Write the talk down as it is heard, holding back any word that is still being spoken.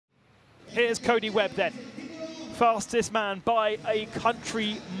Here's Cody Webb then. Fastest man by a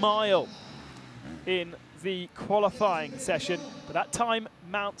country mile in the qualifying session, but that time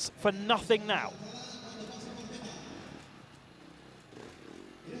mounts for nothing now.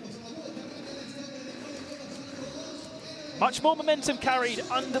 Much more momentum carried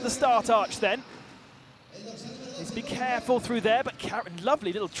under the start arch then. Needs to be careful through there, but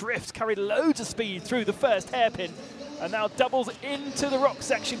lovely little drift, carried loads of speed through the first hairpin, and now doubles into the rock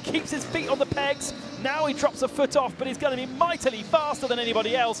section, keeps his feet on the pegs. Now he drops a foot off, but he's going to be mightily faster than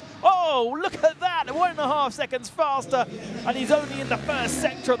anybody else. Oh, look at that, 1.5 seconds faster, and he's only in the first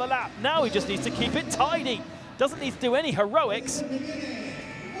sector of the lap. Now he just needs to keep it tidy. Doesn't need to do any heroics.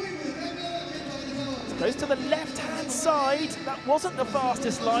 Goes to the left-hand side. That wasn't the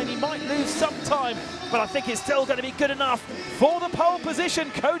fastest line. He might lose some time, but I think it's still going to be good enough for the pole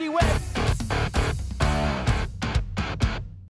position. Cody Webb.